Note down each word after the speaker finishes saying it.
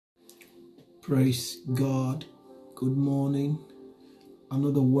Praise God. Good morning.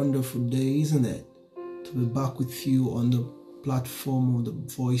 Another wonderful day, isn't it? To be back with you on the platform of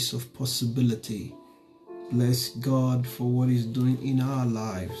the Voice of Possibility. Bless God for what He's doing in our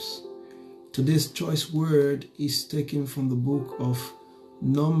lives. Today's choice word is taken from the book of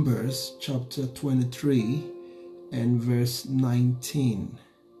Numbers, chapter 23 and verse 19.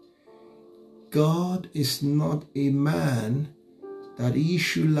 God is not a man that he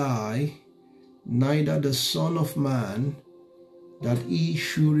should lie, neither the Son of Man that he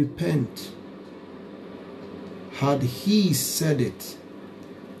should repent. Had he said it,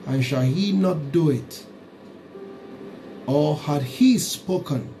 and shall he not do it? Or had he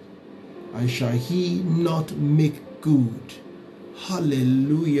spoken, and shall he not make good?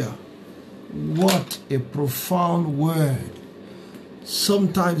 Hallelujah. What a profound word.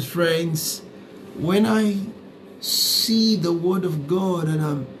 Sometimes, friends, when I see the word of God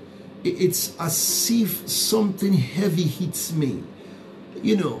and it's as if something heavy hits me,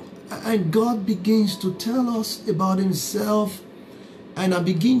 and God begins to tell us about Himself, and I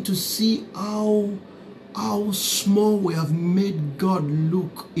begin to see how small we have made God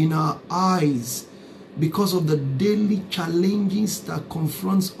look in our eyes because of the daily challenges that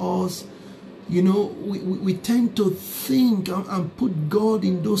confronts us. We tend to think and put God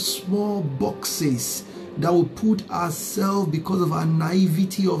in those small boxes that we put ourselves because of our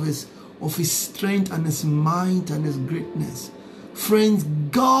naivety of His strength and His might and His greatness. Friends,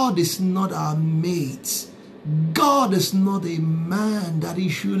 God is not our mate. God is not a man that He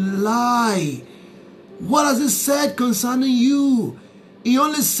should lie. What has He said concerning you? He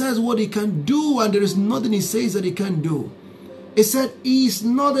only says what He can do, and there is nothing He says that He can't do. He said, He is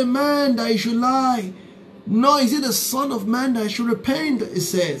not a man that He should lie, nor is He the Son of Man that He should repent. It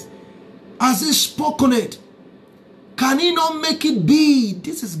says, has He spoken it? Can He not make it be?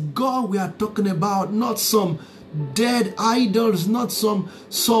 This is God we are talking about, not some dead idols, not some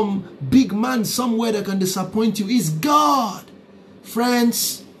big man somewhere that can disappoint you. It's God.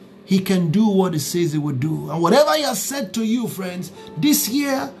 Friends, He can do what He says He will do. And whatever He has said to you, friends, this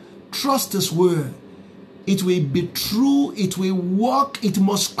year, trust His word. It will be true. It will work. It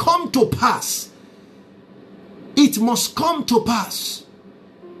must come to pass. It must come to pass.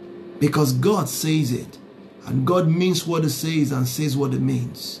 Because God says it. And God means what He says and says what it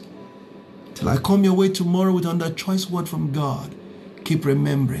means. Till I come your way tomorrow with another choice word from God, keep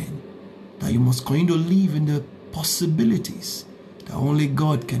remembering that you must continue to live in the possibilities that only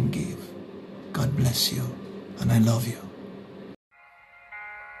God can give. God bless you. And I love you.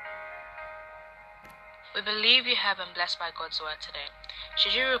 We believe you have been blessed by God's word today.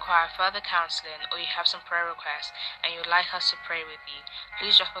 Should you require further counseling or you have some prayer requests and you would like us to pray with you,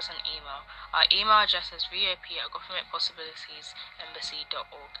 please drop us an email. Our email address is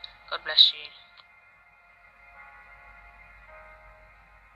vop@governmentpossibilitiesembassy.org. God bless you.